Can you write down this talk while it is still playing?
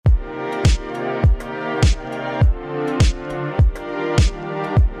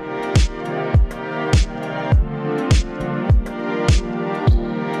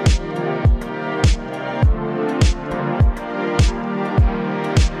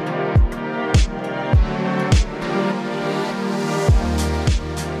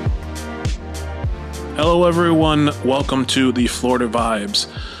Hello, everyone. Welcome to the Florida Vibes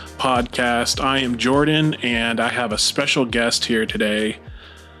podcast. I am Jordan, and I have a special guest here today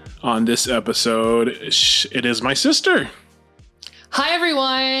on this episode. It is my sister. Hi,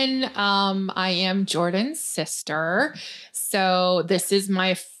 everyone. I am Jordan's sister. So this is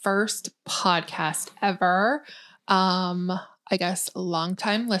my first podcast ever. I guess a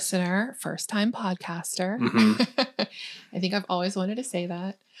longtime listener, first time podcaster. Mm-hmm. I think I've always wanted to say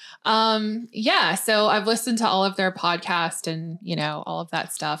that. So I've listened to all of their podcasts and, all of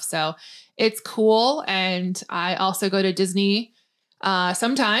that stuff. So it's cool. And I also go to Disney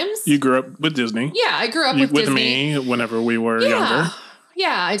sometimes. You grew up with Disney. Yeah, I grew up with Disney. With me whenever we were younger.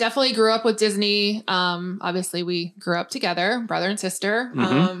 Yeah, I definitely grew up with Disney. Obviously, we grew up together, brother and sister.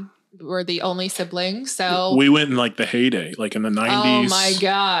 Mm-hmm. We're the only siblings. So we went in like the heyday, like in the 90s. Oh my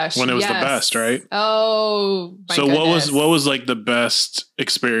gosh. When it was the best, right? Oh my So goodness. what was like the best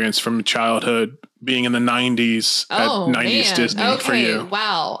experience from childhood being in the 90s at 90s Disney for you?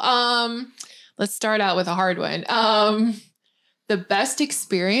 Wow. Let's start out with a hard one. The best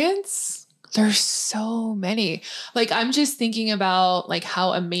experience? There's so many. Like, I'm just thinking about like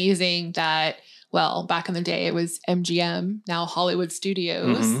how amazing that, well, back in the day it was MGM, now Hollywood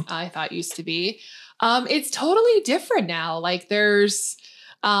Studios, mm-hmm. I thought used to be. It's totally different now. Like there's,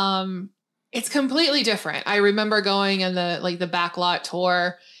 it's completely different. I remember going in the backlot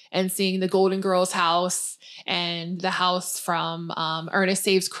tour and seeing the Golden Girls house and the house from Ernest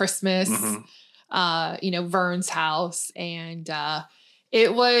Saves Christmas, mm-hmm. Vern's house. And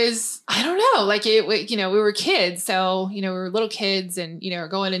it was, I don't know, like we were kids. So, we were little kids and, we're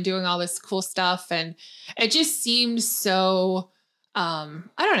going and doing all this cool stuff. And it just seemed so, I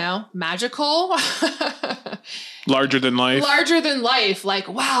don't know, magical. Larger than life. Larger than life. Like,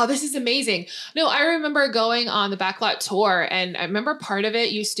 wow, this is amazing. No, I remember going on the backlot tour, and I remember part of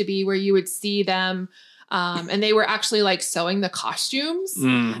it used to be where you would see them and they were actually like sewing the costumes.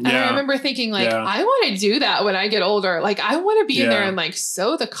 And I remember thinking like, I want to do that when I get older. Like I want to be in there and like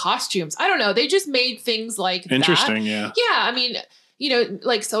sew the costumes. I don't know. They just made things like interesting. That. Yeah. I mean,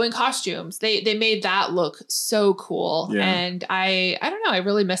 like sewing costumes, they made that look so cool. Yeah. And I don't know. I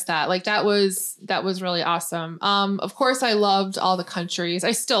really missed that. Like that was really awesome. Of course I loved all the countries.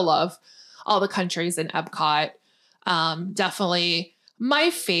 I still love all the countries in EPCOT. Definitely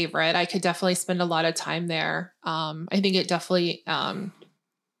my favorite. I could definitely spend a lot of time there. I think it definitely,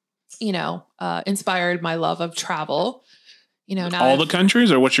 inspired my love of travel. Now all the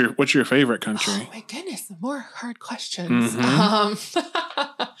countries, or what's your favorite country? Oh my goodness, more hard questions.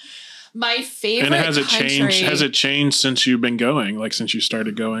 Mm-hmm. My favorite. And has it changed? Has it changed since you've been going? Like since you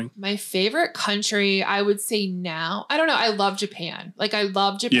started going? My favorite country, I would say now. I don't know. I love Japan. Like I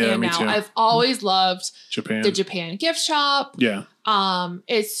love Japan now. Too. I've always loved Japan. The Japan gift shop. Yeah.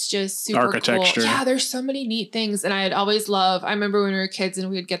 It's just super architecture. Cool. Yeah, there's so many neat things, and I'd always love. I remember when we were kids, and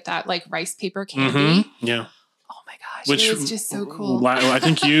we would get that like rice paper candy. Mm-hmm. Yeah. Oh my gosh, it was just so cool. I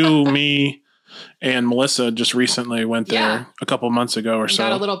think you, me, and Melissa just recently went there a couple months ago or so.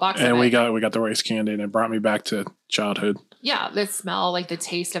 Got a little box, and of we it. got the rice candy, and it brought me back to childhood. Yeah, the smell, like the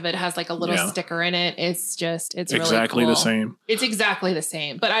taste of it has like a little sticker in it. It's really exactly cool. the same. It's exactly the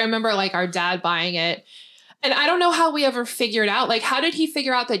same. But I remember like our dad buying it. And I don't know how we ever figured out, like, how did he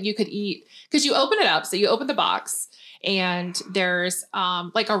figure out that you could eat? Because you open it up. So you open the box and there's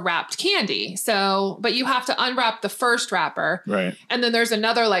like a wrapped candy. So, but you have to unwrap the first wrapper. Right. And then there's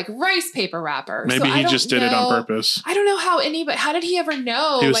another like rice paper wrapper. Maybe he just did it on purpose. I don't know how did he ever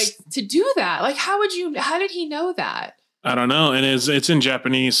know to do that? Like, how did he know that? I don't know. And it's in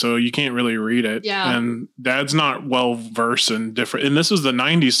Japanese, so you can't really read it. Yeah. And Dad's not well versed in different. And this was the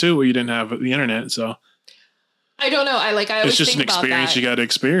 90s too, where you didn't have the internet. So I don't know. It's just an experience you got to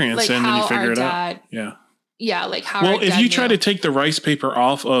experience, like and then you figure it out. Yeah. Yeah. Like how. Well, if you try to take the rice paper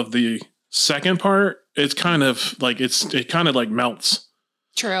off of the second part, it's kind of like it kind of like melts.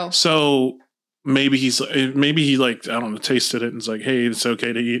 True. So maybe he like, I don't know, tasted it and was like, hey, it's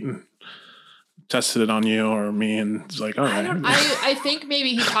okay to eat, and tested it on you or me, and it's like, all right. I think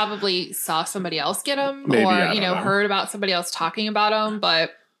maybe he probably saw somebody else get them, maybe, or heard about somebody else talking about them,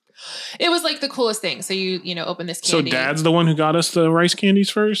 but. It was like the coolest thing. So you open this candy. So Dad's the one who got us the rice candies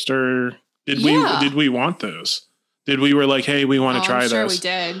first, or did we want those? Did we were like, hey, we want to try those? I'm sure we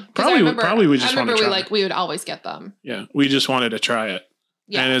did. Probably we just wanted to try. We would always get them. Yeah, we just wanted to try it.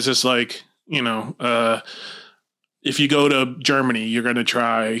 Yeah. And it's just like, if you go to Germany, you're going to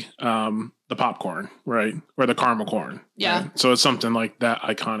try the popcorn, right? Or the caramel corn. Yeah. Right? So it's something like that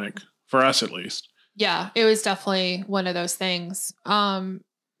iconic for us, at least. Yeah, it was definitely one of those things.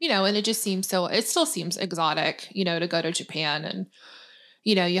 And it just seems it still seems exotic, to go to Japan and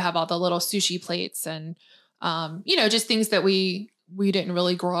you know, you have all the little sushi plates and, you know, just things that we didn't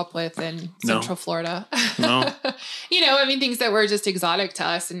really grow up with in Central Florida. No. You know, I mean, things that were just exotic to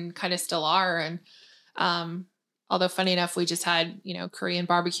us and kind of still are. And, although funny enough, we just had, you know, Korean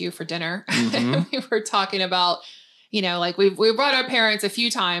barbecue for dinner. Mm-hmm. We were talking about, you know, like we brought our parents a few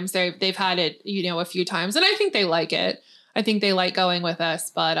times. They've had it, you know, a few times, and I think they like it. I think they like going with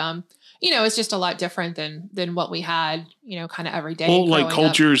us, but, you know, it's just a lot different than what we had, you know, kind of every day. Well, like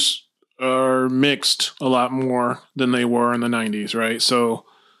cultures are mixed a lot more than they were in the 90s, right? So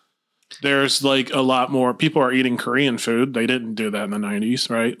there's like a lot more people are eating Korean food. They didn't do that in the 90s,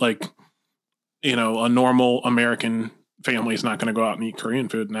 right? Like, you know, a normal American family is not going to go out and eat Korean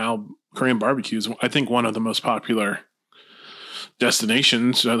food. Now, Korean barbecue is, I think, one of the most popular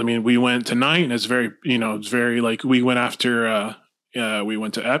destinations. I mean, we went tonight and it's very, you know, it's very like we went after, we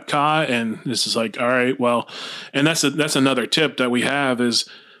went to EPCOT, and this is like, all right, well, and that's another tip that we have is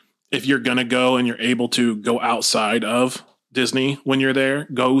if you're going to go and you're able to go outside of Disney when you're there,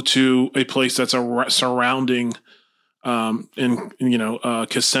 go to a place that's surrounding in you know,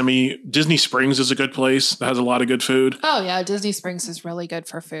 Kissimmee. Disney Springs is a good place that has a lot of good food. Oh yeah, Disney Springs is really good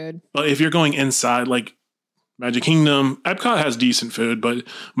for food. But if you're going inside, like Magic Kingdom, Epcot has decent food, but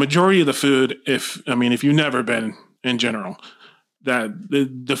majority of the food, if you've never been in general, that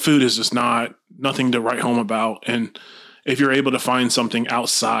the food is just nothing to write home about. And if you're able to find something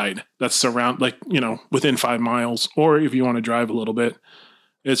outside that's like, you know, within 5 miles, or if you want to drive a little bit,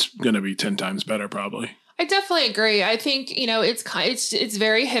 it's going to be 10 times better probably. I definitely agree. I think, you know, it's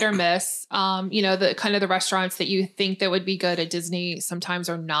very hit or miss. You know, the kind of the restaurants that you think that would be good at Disney sometimes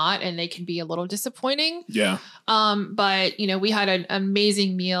are not, and they can be a little disappointing. Yeah. But you know, we had an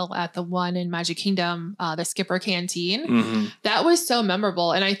amazing meal at the one in Magic Kingdom, the Skipper Canteen. Mm-hmm. That was so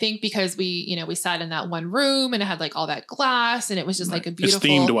memorable. And I think because we sat in that one room and it had like all that glass and it was just like a beautiful, it's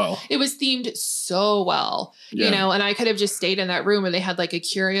themed well. It was themed so well, yeah. You know, and I could have just stayed in that room and they had like a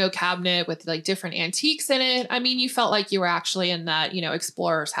curio cabinet with like different antiques in it. I mean, you felt like you were actually in that, you know,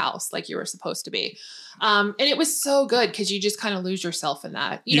 explorer's house, like you were supposed to be. And it was so good because you just kind of lose yourself in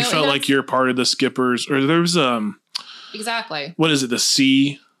that. You felt like you're part of the Skippers, or there's exactly. What is it? The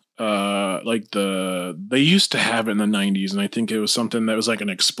sea, like they used to have it in the 90s, and I think it was something that was like an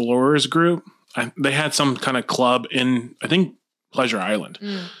explorers group. They had some kind of club in, I think, Pleasure Island.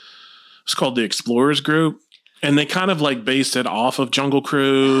 It's called the Explorers Group. And they kind of like based it off of Jungle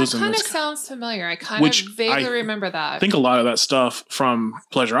Cruise. That kind of sounds familiar. I kind of vaguely remember that. I think a lot of that stuff from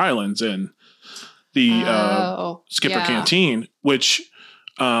Pleasure Island's in the Skipper Canteen, which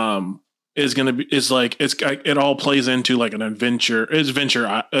it all plays into like an adventure. It's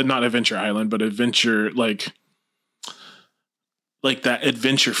not Adventure Island, but adventure like that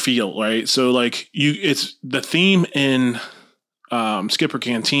adventure feel, right? So like it's the theme in Skipper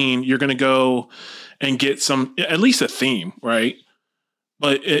Canteen. You're gonna go and get at least a theme, right?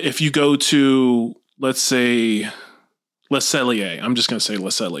 But if you go to, let's say, Le Cellier, I'm just going to say Le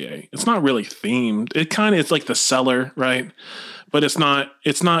Cellier. It's not really themed. It's like the cellar, right? But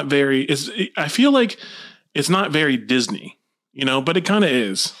I feel like it's not very Disney, you know, but it kind of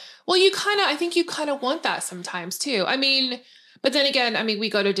is. Well, I think you kind of want that sometimes too. I mean, but then again, I mean, we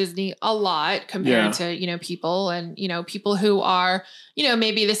go to Disney a lot compared to, you know, people and, you know, people who are, you know,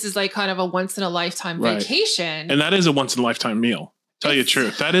 maybe this is like kind of a once in a lifetime vacation. And that is a once in a lifetime meal. Tell you the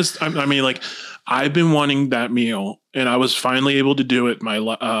truth. That is, I mean, like I've been wanting that meal and I was finally able to do it. My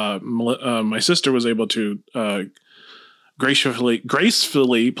sister was able to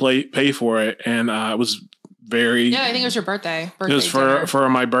gracefully pay for it. And it was very, I think it was your birthday. It was for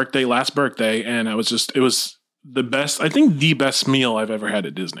my last birthday. And it was the best, I think the best meal I've ever had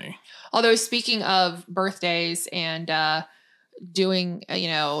at Disney. Although speaking of birthdays and doing, you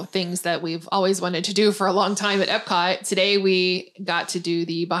know, things that we've always wanted to do for a long time at Epcot, today we got to do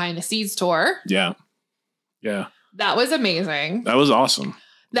the behind the scenes tour. Yeah. Yeah. That was amazing. That was awesome.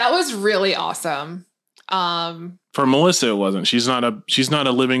 That was really awesome. For Melissa, it wasn't. She's not a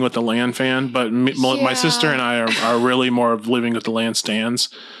Living with the Land fan, but my sister and I are really more of Living with the Land stans.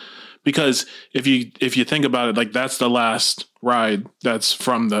 Because if you think about it, like that's the last ride that's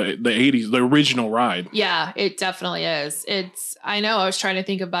from the 80s, the original ride. Yeah, it definitely is. I know I was trying to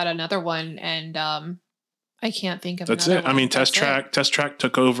think about another one and I can't think of that's another it. one. I mean, Test Track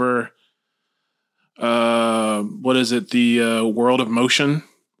took over what is it? The World of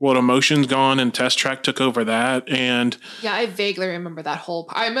Motion's gone and Test Track took over that. And yeah, I vaguely remember that whole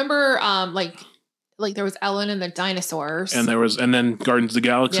part. I remember like there was Ellen and the dinosaurs. And then Guardians of the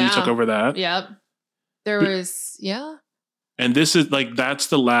Galaxy took over that. Yep. There was, And this is like, that's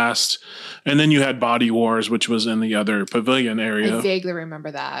the last. And then you had Body Wars, which was in the other pavilion area. I vaguely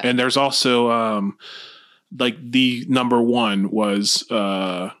remember that. And there's also like the number one was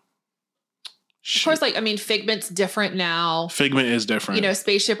of course, like, I mean, Figment's different now. Figment is different. You know,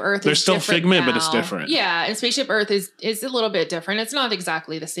 Spaceship Earth There's is still different Figment, now. but it's different. Yeah, and Spaceship Earth is a little bit different. It's not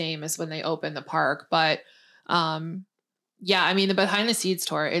exactly the same as when they opened the park, but yeah, I mean, the behind the scenes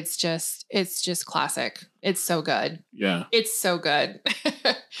tour, it's just classic. It's so good. Yeah. It's so good.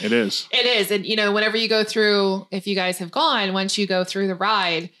 It is. It is. And, you know, whenever you go through, if you guys have gone, once you go through the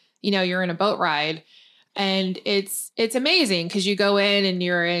ride, you know, you're in a boat ride. And it's amazing because you go in and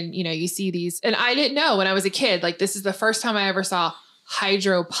you're in, you know, you see these. And I didn't know when I was a kid, like this is the first time I ever saw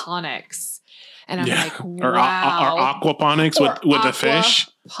hydroponics. And I'm like, wow. Or aquaponics with the fish.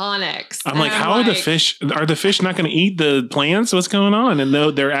 Aquaponics. I'm like, how are the fish not going to eat the plants? What's going on? And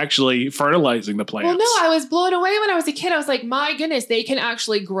no, they're actually fertilizing the plants. Well, no, I was blown away when I was a kid. I was like, my goodness, they can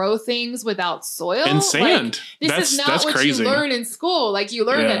actually grow things without soil. And sand. Like, this is not what crazy. You learn in school. Like you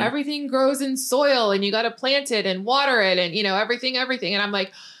learn that everything grows in soil and you got to plant it and water it and, you know, everything. And I'm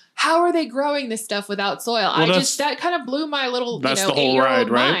like, how are they growing this stuff without soil? Well, that kind of blew my little, that's the whole ride,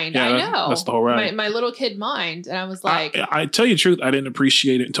 right? mind. Yeah, I know. That's the whole ride. My little kid mind. And I was like, I tell you the truth, I didn't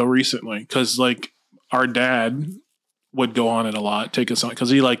appreciate it until recently because like our dad would go on it a lot, take us on because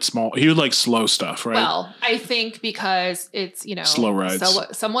he liked slow stuff, right? Well, I think because it's, you know, slow rides,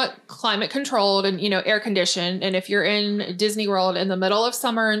 somewhat climate controlled and, you know, air conditioned. And if you're in Disney World in the middle of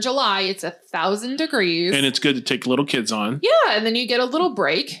summer in July, it's 1,000 degrees. And it's good to take little kids on. Yeah. And then you get a little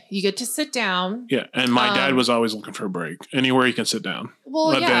break. You get to sit down. Yeah. And my dad was always looking for a break. Anywhere you can sit down.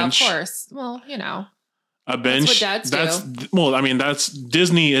 Well, bench. Of course. Well, you know. A bench. That's what dads do. Well, I mean, that's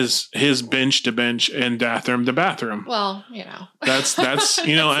Disney is his bench to bench and bathroom to bathroom. Well, you know, that's,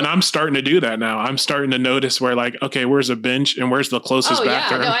 you know, and I'm starting to do that now. I'm starting to notice where like, okay, where's a bench and where's the closest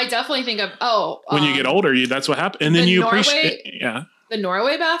bathroom? Yeah. No, I definitely think of, when you get older, that's what happens. And then you appreciate, the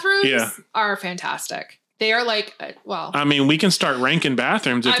Norway bathrooms are fantastic. They are like, well, I mean, we can start ranking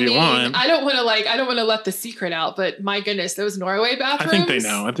bathrooms if you want. I don't want to let the secret out, but my goodness, those Norway bathrooms. I think they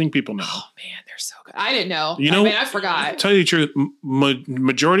know. I think people know. Oh man, they're so good. I didn't know. You know, I forgot. Tell you the truth,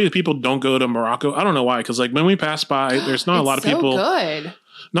 majority of people don't go to Morocco. I don't know why, because like when we pass by, there's not a lot of people. Good.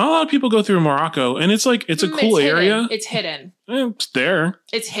 Not a lot of people go through Morocco, and it's like it's a cool area. It's hidden. It's there.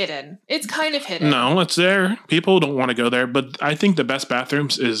 It's hidden. It's kind of hidden. No, it's there. People don't want to go there, but I think the best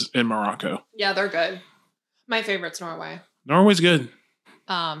bathrooms is in Morocco. Yeah, they're good. My favorite's Norway. Norway's good.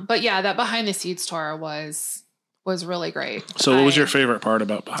 But yeah, that behind the scenes tour was really great. So what was your favorite part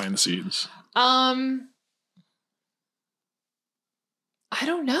about behind the scenes? I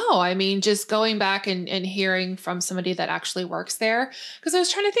don't know. I mean, just going back and hearing from somebody that actually works there. Because I was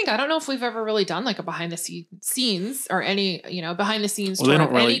trying to think, I don't know if we've ever really done like a behind the scenes or any, you know, behind the scenes tour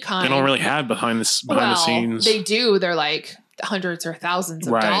of any kind. They don't really have behind the scenes. They do. They're like hundreds or thousands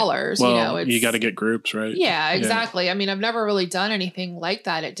of dollars. Well, you know, you got to get groups, right? Yeah, exactly. Yeah. I mean, I've never really done anything like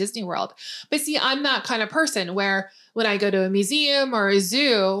that at Disney World. But see, I'm that kind of person where when I go to a museum or a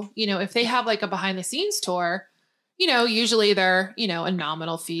zoo, you know, if they have like a behind the scenes tour, you know, usually they're, you know, a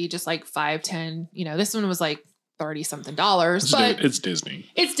nominal fee, just like $5, $10, you know, this one was like $30 something. But it's Disney.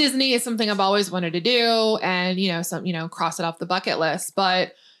 It's Disney. It's something I've always wanted to do. And, you know, cross it off the bucket list.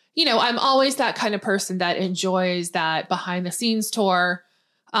 But, you know, I'm always that kind of person that enjoys that behind the scenes tour,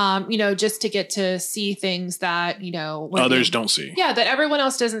 you know, just to get to see things that, you know, others don't see. Yeah. That everyone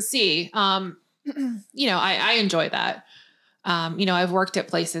else doesn't see. You know, I enjoy that. You know, I've worked at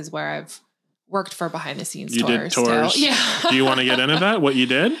places where I've worked for behind the scenes tours. You did tours? Yeah. Do you want to get into that? What you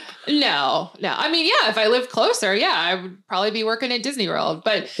did? No. I mean, yeah, if I lived closer, yeah, I would probably be working at Disney World.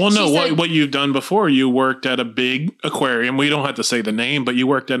 But what you've done before, you worked at a big aquarium. We don't have to say the name, but you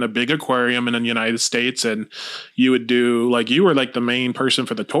worked at a big aquarium in the United States, and you would do you were like the main person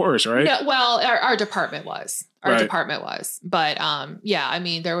for the tours, right? Yeah. Well, our department was. Department was. But yeah, I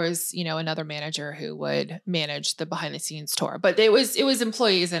mean, there was, you know, another manager who would manage the behind the scenes tour, but it was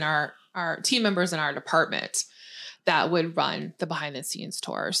employees in our team members in our department that would run the behind the scenes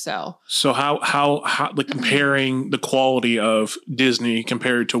tour. So how like comparing the quality of Disney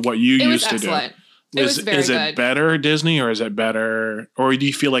compared to what you used to do? It was very good. Is it better Disney or is it better, or do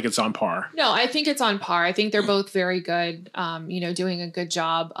you feel like it's on par? No, I think it's on par. I think they're both very good. You know, doing a good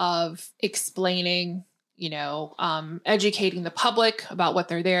job of explaining, educating the public about what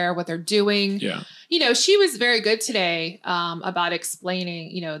they're there, what they're doing. Yeah. She was very good today about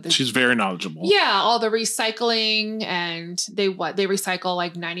explaining, she's very knowledgeable. Yeah. All the recycling, and they recycle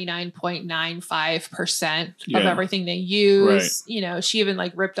like 99.95% of everything they use. Right. She even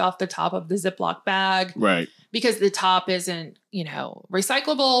like ripped off the top of the Ziploc bag. Right. Because the top isn't,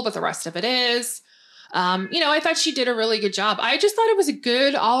 recyclable, but the rest of it is. I thought she did a really good job. I just thought it was a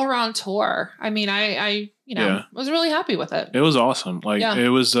good all around tour. I mean, I was really happy with it. It was awesome. Like it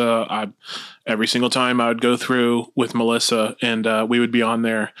was, every single time I would go through with Melissa and, we would be on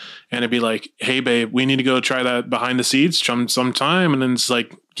there and it'd be like, hey babe, we need to go try that behind the scenes sometime. And then it's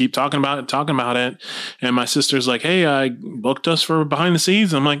like, keep talking about it. And my sister's like, hey, I booked us for behind the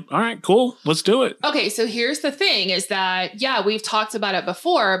scenes. I'm like, all right, cool. Let's do it. Okay. So here's the thing is that, we've talked about it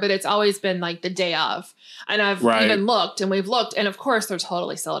before, but it's always been like the day of. And I've even looked and we've looked. And of course, they're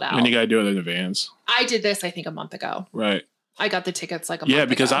totally sold out. And you got to do it in advance. I did this, I think, a month ago. Right. I got the tickets like a month ago. Yeah,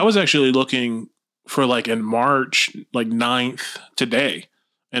 because I was actually looking for like in March, like 9th today,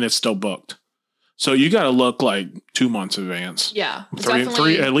 and it's still booked. So you got to look like 2 months in advance. Yeah,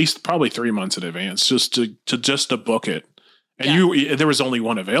 three, at least probably 3 months in advance, just to book it. And there was only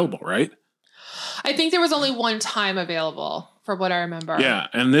one available, right? I think there was only one time available, from what I remember. Yeah,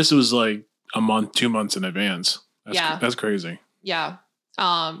 and this was like a month, 2 months in advance. That's crazy. Yeah.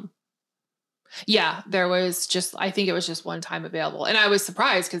 There was I think it was just one time available. And I was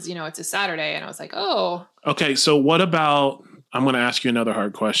surprised because, it's a Saturday and I was like, oh. Okay. So what about, I'm going to ask you another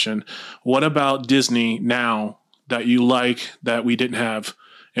hard question. What about Disney now that you like that we didn't have?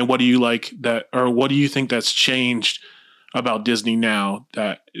 And what do you like what do you think that's changed about Disney now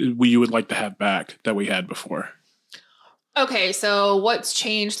that you would like to have back that we had before? Okay, so what's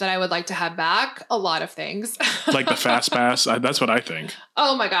changed that I would like to have back? A lot of things. Like the fast pass? That's what I think.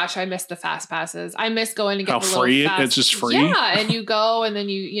 Oh my gosh, I miss the fast passes. I miss going to get the free little it's just free. Yeah, and you go and then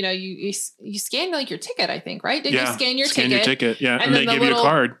you scan like your ticket, I think, right? Did you scan your ticket? Yeah, and they give you a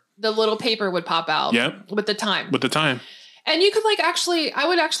card. The little paper would pop out. Yep. With the time. And you could I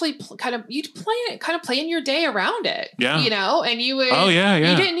would actually you'd plan your day around it. Yeah. And you would. Oh yeah.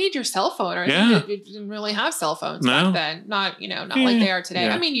 You didn't need your cell phone or anything. You didn't really have cell phones back then. Not like they are today.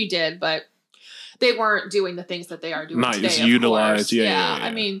 Yeah. I mean, you did, but they weren't doing the things that they are doing today. Not as utilized. Yeah.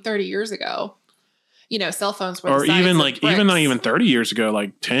 I mean, 30 years ago, cell phones were. Or even not even 30 years ago,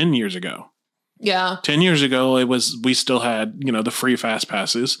 like 10 years ago. Yeah. 10 years ago, we still had, the free fast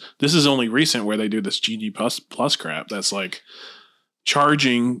passes. This is only recent where they do this Genie Plus crap. That's like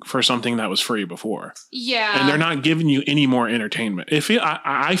charging for something that was free before. Yeah. And they're not giving you any more entertainment.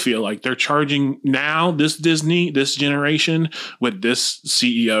 I feel like they're charging now, this Disney, this generation with this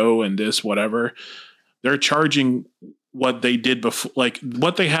CEO and this whatever, they're charging what they did before, like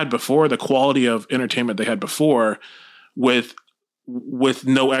what they had before, the quality of entertainment they had before with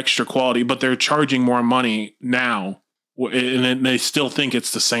no extra quality, but they're charging more money now, and they still think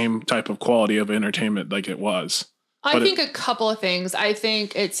it's the same type of quality of entertainment like it was. I think a couple of things. I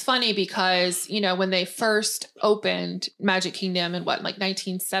think it's funny because, when they first opened Magic Kingdom in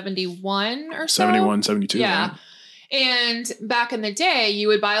 1971 or so? 71, 72. Yeah. And back in the day, you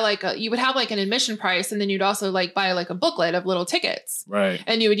would buy you would have an admission price, and then you'd also buy a booklet of little tickets. Right.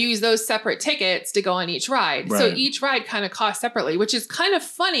 And you would use those separate tickets to go on each ride. Right. So each ride kind of costs separately, which is kind of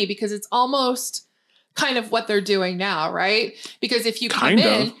funny because it's almost kind of what they're doing now, right? Because if you come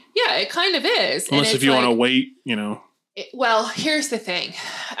in, yeah, it kind of is. Unless if you want to wait, Well, here's the thing.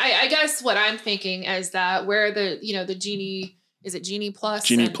 I guess what I'm thinking is that where the Genie, is it Genie Plus?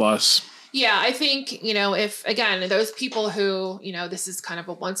 Genie Plus. Yeah, I think, if, again, those people who, this is kind of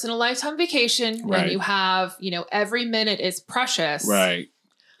a once in a lifetime vacation, right. and you have, every minute is precious. Right.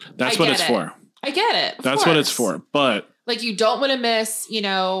 That's what it's for. I get it. That's what it's for. But you don't want to miss,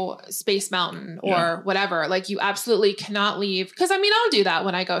 Space Mountain or whatever. You absolutely cannot leave. Because I'll do that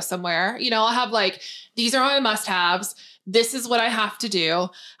when I go somewhere. I'll have these are my must haves. This is what I have to do.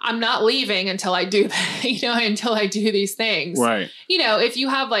 I'm not leaving until I do that, until I do these things. Right. If you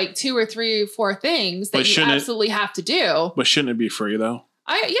have 2 or 3 or 4 things that you absolutely have to do. But shouldn't it be free though?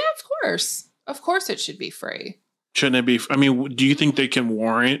 Yeah, of course. Of course it should be free. Shouldn't it be? Do you think they can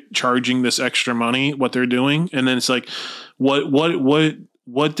warrant charging this extra money, what they're doing? And then it's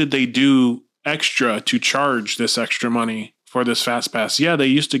what did they do extra to charge this extra money for this fast pass? Yeah, they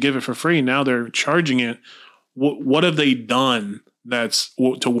used to give it for free. Now they're charging it. What have they done that's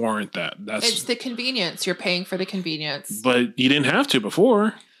to warrant that? It's the convenience. You're paying for the convenience. But you didn't have to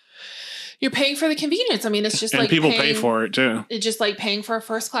before. You're paying for the convenience. I mean, it's just and like people pay for it too. It's just like paying for a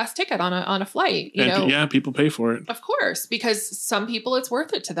first class ticket on a flight. You know? Yeah, people pay for it. Of course, because some people it's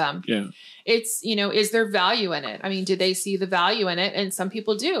worth it to them. Yeah. It's, is there value in it? I mean, do they see the value in it? And some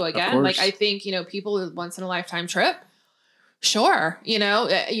people do. Again, like I think, people once in a lifetime trip. Sure.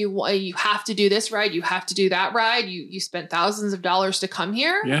 You have to do this ride. You have to do that ride. You spent thousands of dollars to come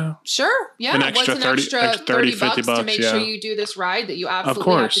here. Yeah. Sure. Yeah. An extra 30 $30 to make sure you do this ride that you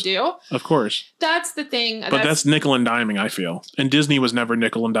absolutely have to do. Of course. That's the thing. But that's nickel and diming, I feel. And Disney was never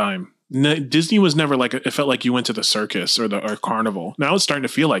nickel and dime. Disney was never like, it felt like you went to the circus or carnival. Now it's starting to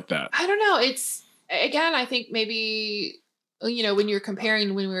feel like that. I don't know. It's, again, I think maybe, when you're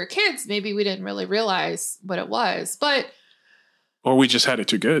comparing when we were kids, maybe we didn't really realize what it was. Or we just had it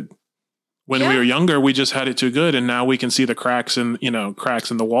too good. When we were younger, we just had it too good. And now we can see the cracks in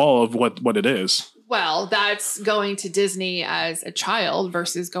the wall of what it is. Well, that's going to Disney as a child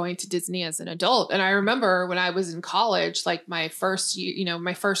versus going to Disney as an adult. And I remember when I was in college, like my first year,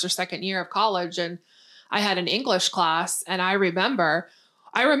 my first or second year of college, and I had an English class. And I remember,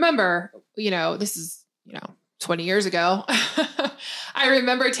 this is, 20 years ago. I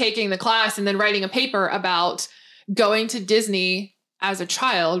remember taking the class and then writing a paper about going to Disney as a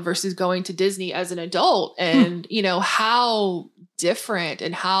child versus going to Disney as an adult, and, how different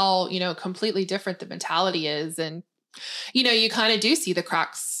and how, completely different the mentality is. And, you kind of do see the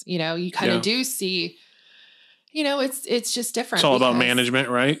cracks, you kind of do see, it's just different. It's all about management,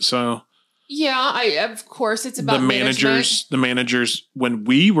 right? So yeah, of course it's about the managers when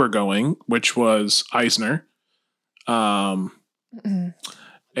we were going, which was Eisner, the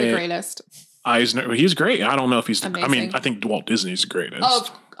greatest. Eisner, he's great. I don't know if he's amazing. I think Walt Disney's the greatest.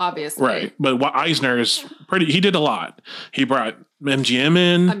 Oh, obviously. Right. But Eisner is he did a lot. He brought MGM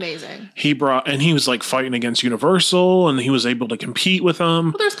in. Amazing. And he was like fighting against Universal, and he was able to compete with them.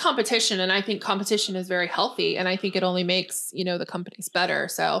 Well, there's competition, and I think competition is very healthy, and I think it only makes, the companies better.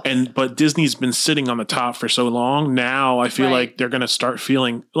 So but Disney's been sitting on the top for so long. Now I feel like they're gonna start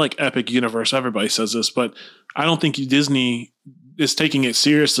feeling like Epic Universe. Everybody says this, but I don't think Disney is taking it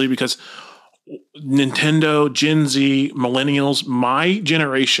seriously, because Nintendo, Gen Z, millennials, my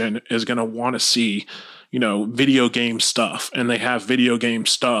generation is going to want to see, video game stuff, and they have video game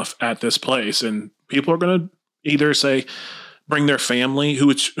stuff at this place, and people are going to either say, bring their family,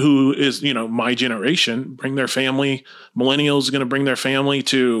 who is, my generation, bring their family. Millennials are going to bring their family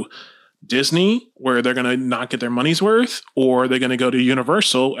to Disney, where they're going to not get their money's worth, or they're going to go to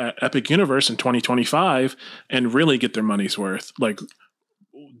Universal at Epic Universe in 2025 and really get their money's worth, like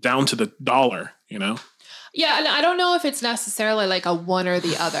down to the dollar, Yeah, and I don't know if it's necessarily like a one or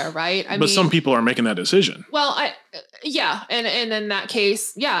the other, right? But some people are making that decision. Well, and in that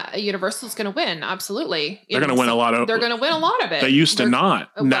case, Universal's going to win, absolutely. They're going to win a lot of. They're going to win a lot of it. They used to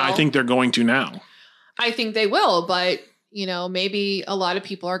not. Now I think they're going to now. I think they will, but maybe a lot of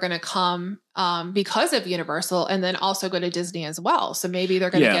people are going to come because of Universal, and then also go to Disney as well. So maybe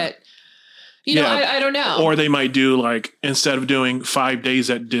they're going to get. I don't know. Or they might do, like, instead of doing 5 days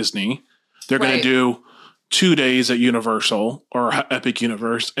at Disney, they're going to do 2 days at Universal or Epic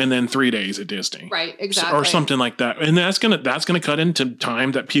Universe, and then 3 days at Disney. Right, exactly. Or something like that. And that's gonna cut into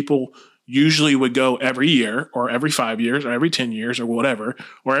time that people usually would go every year, or every 5 years, or every 10 years, or whatever,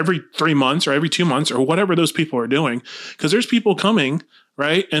 or every 3 months, or every 2 months, or whatever those people are doing. Because there's people coming,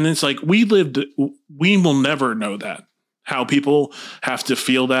 right? And it's like, we will never know that. How people have to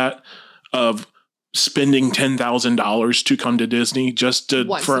feel that of spending $10,000 to come to Disney just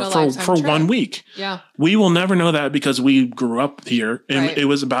for 1 week. Yeah. We will never know that, because we grew up here, and it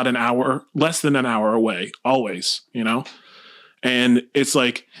was about an hour, less than an hour away, always, and it's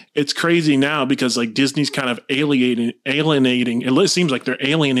like, it's crazy now, because like Disney's kind of alienating, it seems like they're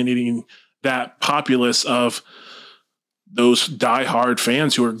alienating that populace of those diehard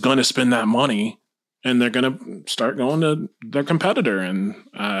fans who are going to spend that money. And they're going to start going to their competitor. And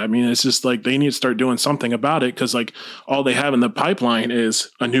it's just like, they need to start doing something about it, because like all they have in the pipeline is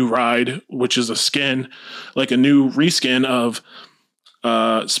a new ride, which is a skin, like a new reskin of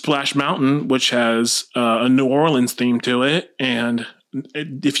Splash Mountain, which has a New Orleans theme to it. And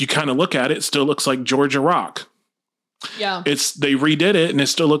if you kind of look at it, it still looks like Georgia Rock. Yeah. They redid it, and it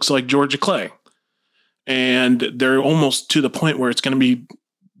still looks like Georgia Clay. And they're almost to the point where it's going to be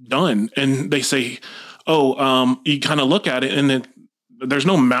done, and they say, you kind of look at it, and there's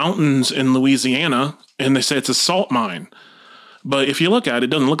no mountains in Louisiana, and they say it's a salt mine. But if you look at it, it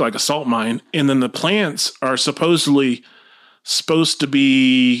doesn't look like a salt mine. And then the plants are supposed to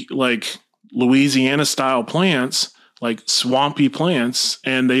be like Louisiana style plants, like swampy plants,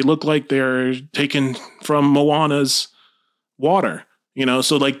 and they look like they're taken from Moana's water.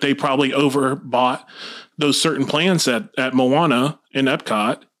 So like they probably overbought those certain plants at Moana in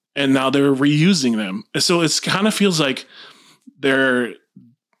Epcot, and now they're reusing them. So it's kind of feels like the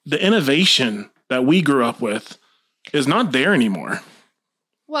innovation that we grew up with is not there anymore.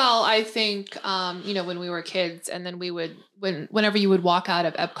 Well, I think, when we were kids, and then whenever you would walk out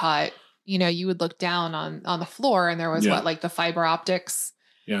of Epcot, you would look down on the floor, and there was the fiber optics.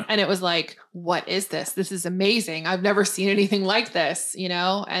 Yeah. And it was like, what is this? This is amazing. I've never seen anything like this,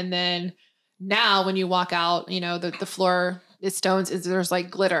 and then now when you walk out, the floor is stones, there's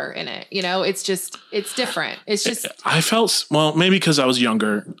like glitter in it. It's different. It's just, I felt, well, maybe because I was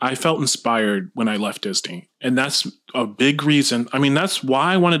younger, I felt inspired when I left Disney. And that's a big reason. I mean, that's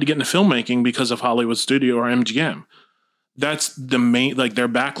why I wanted to get into filmmaking, because of Hollywood Studio or MGM. That's the main, like their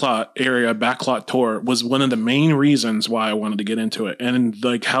backlot tour was one of the main reasons why I wanted to get into it. And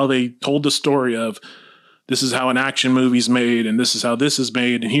like how they told the story of, this is how an action movie's made, and this is how this is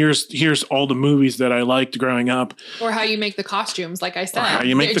made, and here's all the movies that I liked growing up, or how you make the costumes. Like I said, how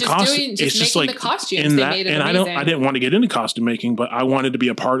you make the costumes. It's just like the costumes. They made it and amazing. I didn't want to get into costume making, but I wanted to be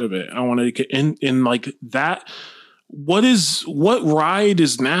a part of it. I wanted to get in like that. What ride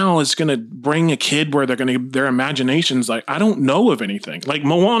is going to bring a kid where their imagination's like, I don't know of anything. Like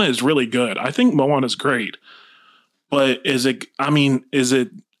Moana is really good. I think Moana is great, but is it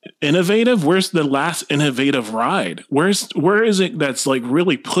innovative? Where's the last innovative ride? Where is it that's like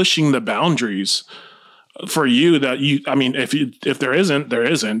really pushing the boundaries for you if there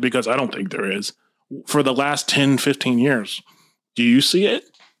isn't, because I don't think there is, for the last 10, 15 years. Do you see it?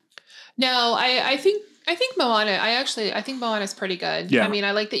 No, I think Moana, I think Moana is pretty good. Yeah. I mean, I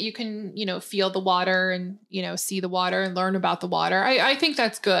like that you can, feel the water and, see the water and learn about the water. I think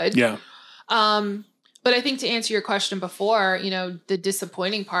that's good. Yeah. But I think to answer your question before, the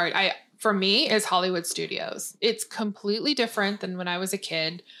disappointing part, for me, is Hollywood Studios. It's completely different than when I was a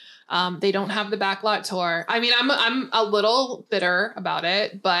kid. They don't have the backlot tour. I mean, I'm a little bitter about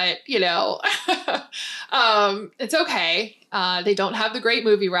it, but it's okay. They don't have the great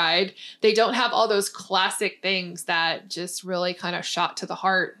movie ride. They don't have all those classic things that just really kind of shot to the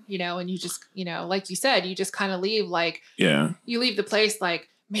heart, and you just, like you said, you just kind of leave you leave the place like,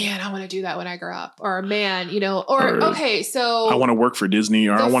 man, I want to do that when I grow up, or man, okay, so I want to work for Disney,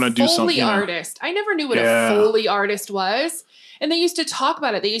 or I want to do something. Foley artist. I never knew what a Foley artist was. And they used to talk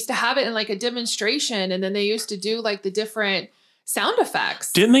about it. They used to have it in like a demonstration, and then they used to do like the different sound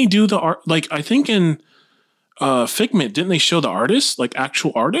effects. Didn't they do the art? Like I think in Figment, didn't they show the artist, like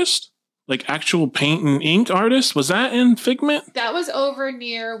actual artist, like actual paint and ink artist? Was that in Figment? That was over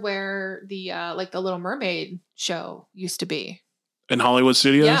near where the like the Little Mermaid show used to be. In Hollywood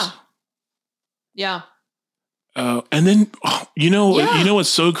Studios? Yeah. Yeah. And then, what's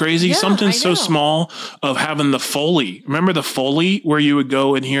so crazy? Yeah, Something so small of having the Foley. Remember the Foley where you would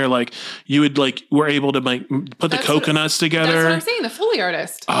go in here, like you would were able to put the coconuts together. That's what I'm saying. The Foley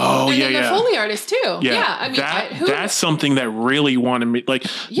artist. Oh, and the Foley artist too. Yeah. I mean, that's something that really wanted me.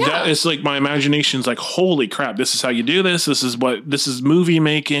 That is like my imagination's like, holy crap! This is how you do this. This is movie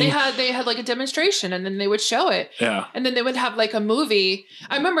making. They had like a demonstration, and then they would show it. Yeah. And then they would have like a movie.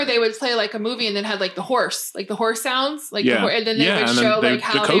 I remember they would play like a movie, and then had like the horse sounds, and then they would show how they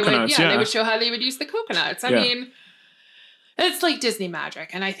would, they would show how they would use the coconuts. I mean, it's like Disney magic,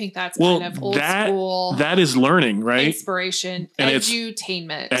 and I think that's kind of old school. That is learning, right? Inspiration, and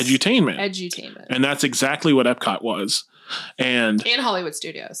edutainment, and that's exactly what Epcot was, and Hollywood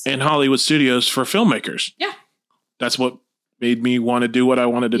Studios, for filmmakers. Yeah, that's what made me want to do what I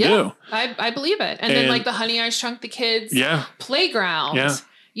wanted to do. I believe it, and then like the Honey I Shrunk the Kids, playground. Yeah.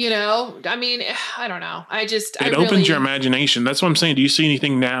 I mean, I don't know. It opens your imagination. That's what I'm saying. Do you see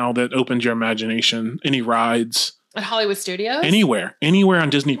anything now that opens your imagination? Any rides? At Hollywood Studios? Anywhere on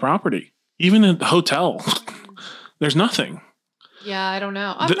Disney property. Even at the hotel. There's nothing. Yeah, I don't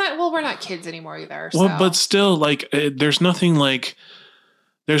know. We're not kids anymore either. Well, but still, there's nothing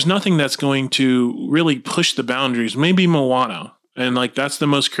that's going to really push the boundaries. Maybe Moana. And that's the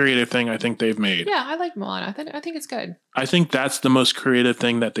most creative thing I think they've made. Yeah, I like Moana. I think it's good. I think that's the most creative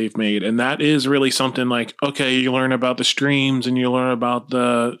thing that they've made. And that is really something okay, you learn about the streams and you learn about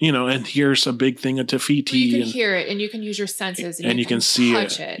the, and here's a big thing of Te-Fiti. Well, you can hear it and you can use your senses and you can see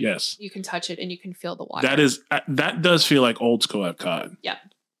it. Yes. You can touch it and you can feel the water. That does feel like old school Epcot. Yeah,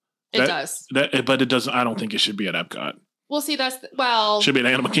 it does. But it doesn't, I don't think it should be at Epcot. Well, see, should be at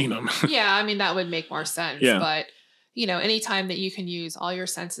Animal Kingdom. Yeah, I mean, that would make more sense. Yeah. But anytime that you can use all your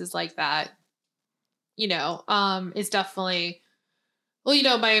senses like that, is definitely,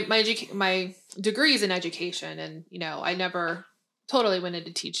 my degree is in education, and, I never totally went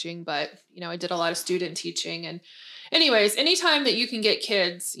into teaching, but, I did a lot of student teaching, and anyways, anytime that you can get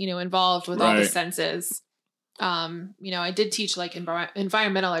kids, involved with all the Right. senses, I did teach like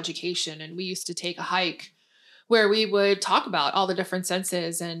environmental education, and we used to take a hike where we would talk about all the different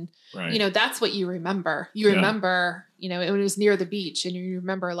senses, and Right. that's what you remember. You Yeah. remember, it was near the beach, and you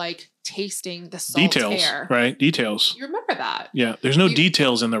remember like tasting the salt Details, air. right? Details. You remember that. Yeah. There's no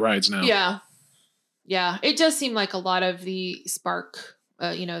details in the rides now. Yeah. Yeah. It does seem like a lot of the spark,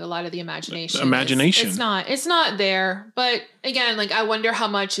 a lot of the imagination. It's not there. But again, like I wonder how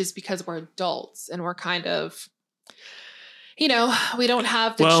much is because we're adults and we're kind of, we don't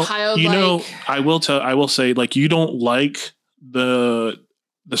have the childlike. I will say, like, you don't like the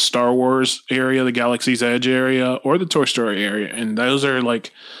Star Wars area, the Galaxy's Edge area, or the Toy Story area. And those are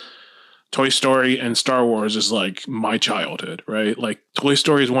like Toy Story and Star Wars is like my childhood, right? Like Toy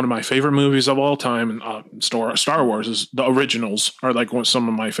Story is one of my favorite movies of all time. And Star Wars is the originals are like some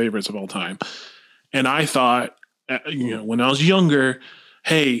of my favorites of all time. And I thought, when I was younger,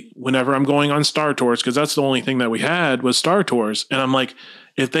 hey, whenever I'm going on Star Tours, because that's the only thing that we had was Star Tours. And I'm like,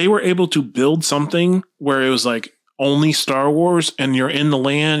 if they were able to build something where it was like only Star Wars and you're in the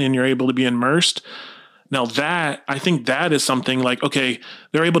land and you're able to be immersed, now I think that is something like, okay,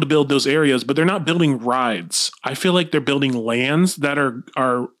 they're able to build those areas, but they're not building rides. I feel like they're building lands that are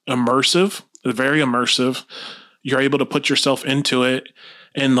immersive, very immersive. You're able to put yourself into it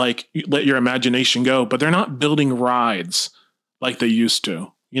and like let your imagination go, but they're not building rides like they used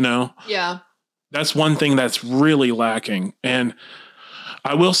to, Yeah. That's one thing that's really lacking. And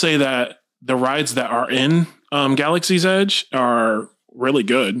I will say that the rides that are in Galaxy's Edge are really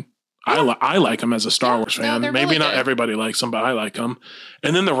good. Yeah. I like them as a Star Wars fan. Maybe really not everybody likes them, but I like them.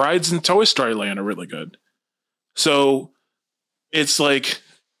 And then the rides in Toy Story Land are really good. So it's like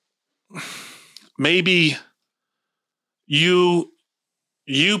maybe you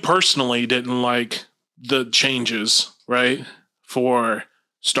personally didn't like the changes, right? For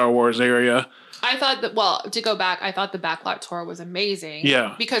Star Wars area. I thought that, to go back, I thought the backlot tour was amazing.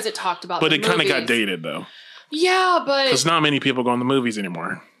 Yeah. Because it talked about But it kind of got dated, though. Yeah, but... Because not many people go in the movies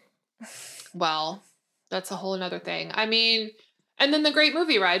anymore. Well, that's a whole nother thing. I mean, and then the Great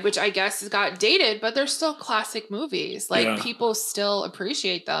Movie Ride, which I guess has got dated, but they're still classic movies. Like, people still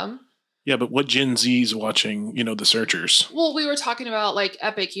appreciate them. Yeah, but what Gen Z's watching, The Searchers? Well, we were talking about, like,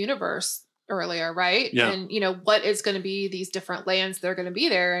 Epic Universe earlier, right? Yeah. And, what is going to be these different lands that are going to be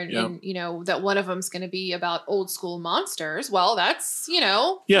there. And, that one of them is going to be about old school monsters. Well, that's,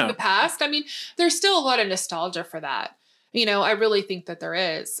 from the past. I mean, there's still a lot of nostalgia for that. I really think that there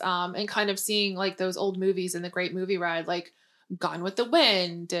is. And kind of seeing like those old movies in the Great Movie Ride, like Gone with the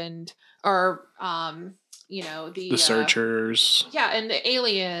Wind or the Searchers. And the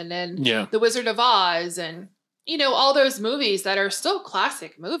Alien and the Wizard of Oz and, all those movies that are still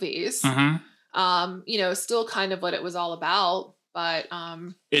classic movies, still kind of what it was all about. But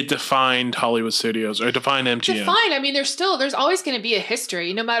it defined Hollywood studios or defined MGM. I mean, there's always going to be a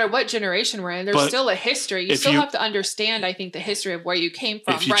history, no matter what generation we're in. There's still a history. You still have to understand, I think, the history of where you came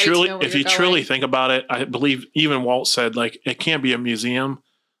from. If you truly think about it, I believe even Walt said, like, it can't be a museum.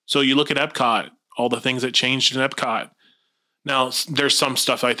 So you look at EPCOT, all the things that changed in EPCOT. Now, there's some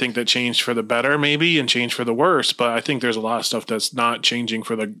stuff I think that changed for the better, maybe, and changed for the worse. But I think there's a lot of stuff that's not changing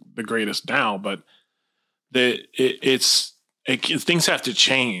for the greatest now. But things have to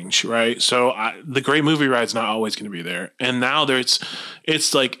change, right? So the Great Movie Ride's not always going to be there. And now it's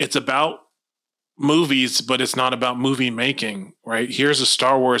about movies, but it's not about movie making, right? Here's a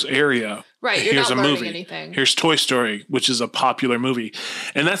Star Wars area. Right. Here's not a learning movie. Anything. Here's Toy Story, which is a popular movie.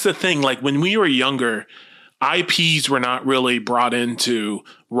 And that's the thing. Like when we were younger, IPs were not really brought into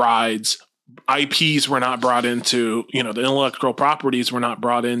rides. IPs were not brought into, the intellectual properties were not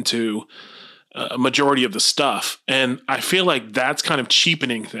brought into a majority of the stuff. And I feel like that's kind of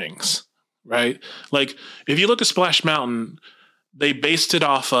cheapening things, right? Like if you look at Splash Mountain, they based it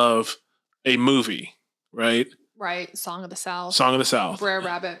off of a movie, right? Right. Song of the South. Brer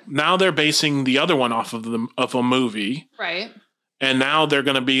Rabbit. Now they're basing the other one off of a movie. Right. And now they're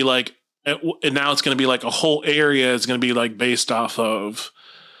going to be like, and now it's going to be like a whole area is going to be like based off of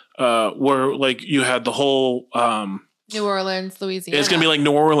where like you had the whole New Orleans, Louisiana. It's going to be like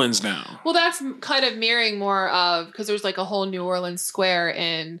New Orleans now. Well, that's kind of mirroring more of, because there's like a whole New Orleans square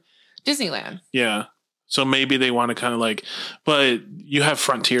in Disneyland. Yeah. So maybe they want to kind of like, but you have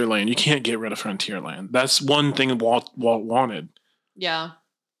Frontierland. You can't get rid of Frontierland. That's one thing Walt wanted. Yeah.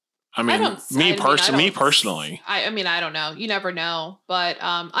 I mean, me personally. I mean, I don't know. You never know. But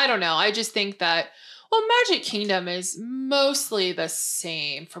I don't know. I just think that, well, Magic Kingdom is mostly the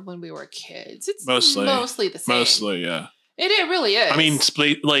same from when we were kids. It's mostly the same. Mostly, yeah. It really is. I mean,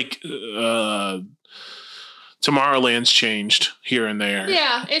 like Tomorrowland's changed here and there.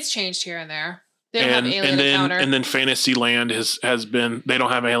 Yeah, it's changed here and there. They don't have Alien Encounter. And then Fantasyland has been, they don't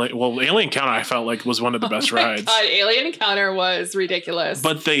have Alien. Well, Alien Encounter I felt like was one of the best rides. God, Alien Encounter was ridiculous.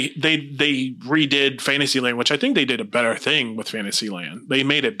 But they redid Fantasyland, which I think they did a better thing with Fantasyland. They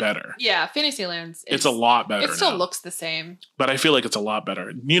made it better. Yeah, Fantasyland's it's a lot better. It still now. looks the same. But I feel like it's a lot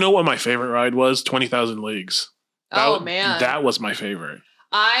better. You know what my favorite ride was? 20,000 Leagues. Man. That was my favorite.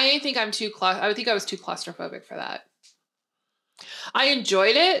 I think I was too claustrophobic for that. I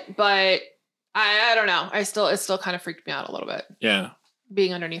enjoyed it, but I don't know. It still kind of freaked me out a little bit. Yeah.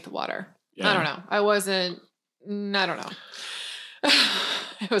 Being underneath the water. Yeah. I don't know. I don't know.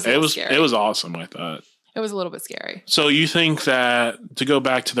 It was scary. It was awesome, I thought. It was a little bit scary. So you think that, to go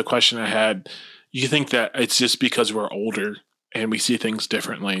back to the question I had, you think that it's just because we're older and we see things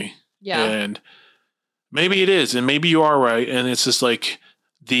differently? Yeah. And maybe it is, and maybe you are right. And it's just like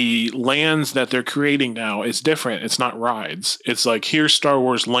the lands that they're creating now is different. It's not rides. It's like, here's Star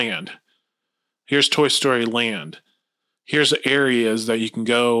Wars Land. Here's Toy Story Land. Here's areas that you can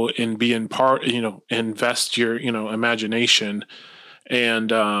go and be in part, invest your, imagination. And,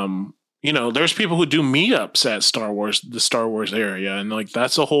 there's people who do meetups at the Star Wars area. And like,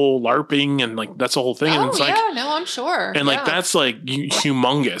 that's a whole LARPing and like, that's a whole thing. Oh, and it's I'm sure. And like, that's like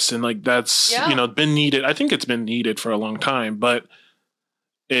humongous. And like, that's, been needed. I think it's been needed for a long time, but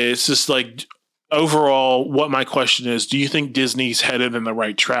it's just like, overall, what my question is, do you think Disney's headed in the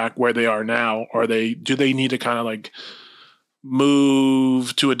right track where they are now? Or do they need to kind of like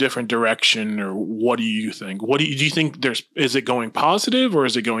move to a different direction, or what do you think? Do you think is it going positive or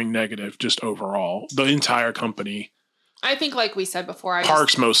is it going negative just overall? The entire company? I think, like we said before,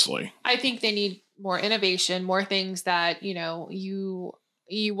 parks mostly. I think they need more innovation, more things that, you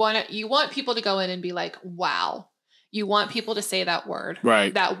want people to go in and be like, wow. You want people to say that word.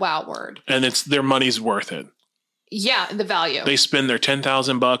 Right. That wow word. And it's their money's worth it. Yeah, the value. They spend their $10,000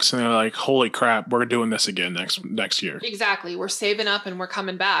 and they're like, holy crap, we're doing this again next year. Exactly. We're saving up and we're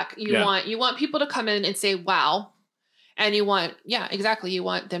coming back. You want people to come in and say wow. And you want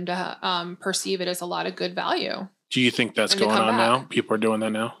them to perceive it as a lot of good value. Do you think that's going on now? People are doing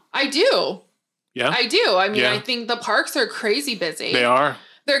that now? I do. Yeah. I do. I mean, I think the parks are crazy busy. They are.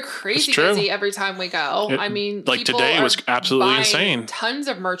 They're crazy busy every time we go. Like today was absolutely insane. Tons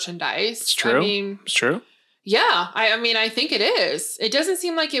of merchandise. It's true. It's true. Yeah. I think it is. It doesn't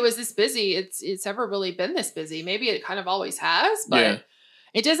seem like it was this busy. It's ever really been this busy. Maybe it kind of always has, but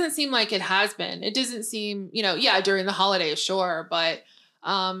it doesn't seem like it has been. It doesn't seem, during the holidays, sure. But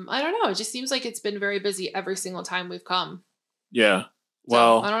I don't know. It just seems like it's been very busy every single time we've come. Yeah.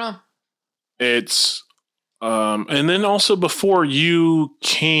 Well, I don't know. It's, and then also before you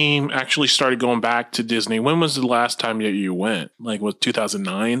actually started going back to Disney, when was the last time that you went? Like, was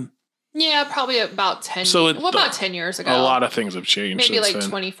 2009? Yeah, probably about 10 about 10 years ago. A lot of things have changed. Maybe like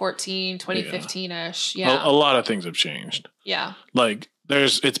 2014, 2015-ish. Yeah. A lot of things have changed. Yeah. Like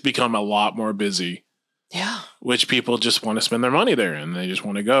it's become a lot more busy. Yeah. Which people just want to spend their money there and they just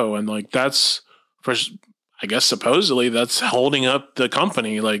want to go. And like, that's I guess supposedly that's holding up the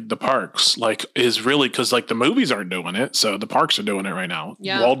company, like the parks, like is really, because like the movies aren't doing it. So the parks are doing it right now.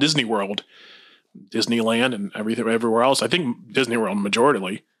 Yeah. Walt Disney World, Disneyland and everywhere else. I think Disney World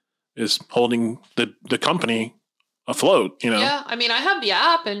majority is holding the company afloat, Yeah. I have the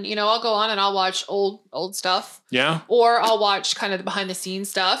app and, I'll go on and I'll watch old stuff. Yeah. Or I'll watch kind of the behind the scenes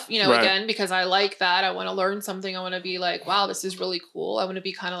stuff, right. Again, because I like that. I want to learn something. I want to be like, wow, this is really cool. I want to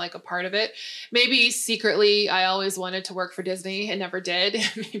be kind of like a part of it. Maybe secretly I always wanted to work for Disney and never did.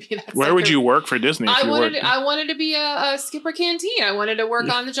 Maybe that's where would you work for Disney? I wanted to be a skipper canteen. I wanted to work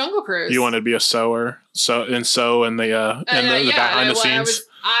on the Jungle Cruise. You wanted to be a sewer. And the behind the scenes.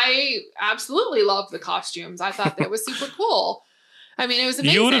 I absolutely loved the costumes. I thought that was super cool. It was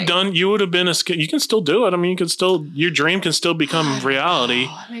amazing. You would have been you can still do it. You can still, your dream can still become reality.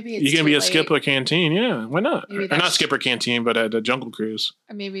 Maybe it's you can be a skipper canteen. Yeah. Why not? Or not skipper canteen, but at a Jungle Cruise.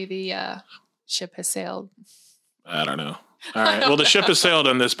 Maybe the ship has sailed. I don't know. All right. Well, the ship has sailed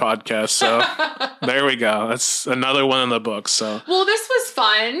on this podcast. So there we go. That's another one in the books. So, well, this was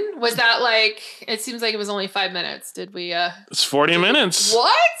fun. Was that it seems like it was only 5 minutes. Did we, it's 40 minutes.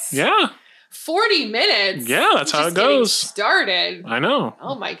 What? Yeah. 40 minutes. Yeah. That's how it goes. Started. I know.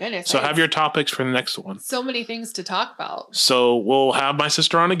 Oh my goodness. So have your topics for the next one. So many things to talk about. So we'll have my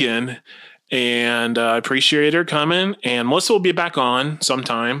sister on again. And I appreciate her coming. And Melissa will be back on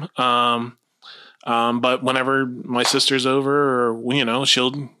sometime. But whenever my sister's over, or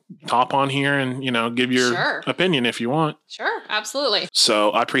she'll hop on here and give your opinion if you want. Sure, absolutely.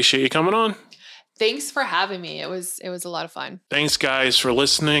 So I appreciate you coming on. Thanks for having me. It was a lot of fun. Thanks, guys, for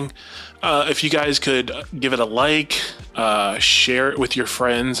listening. If you guys could give it a like, share it with your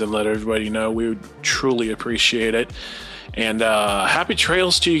friends, and let everybody know, we would truly appreciate it. And happy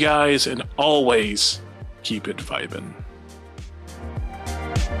trails to you guys, and always keep it vibin'.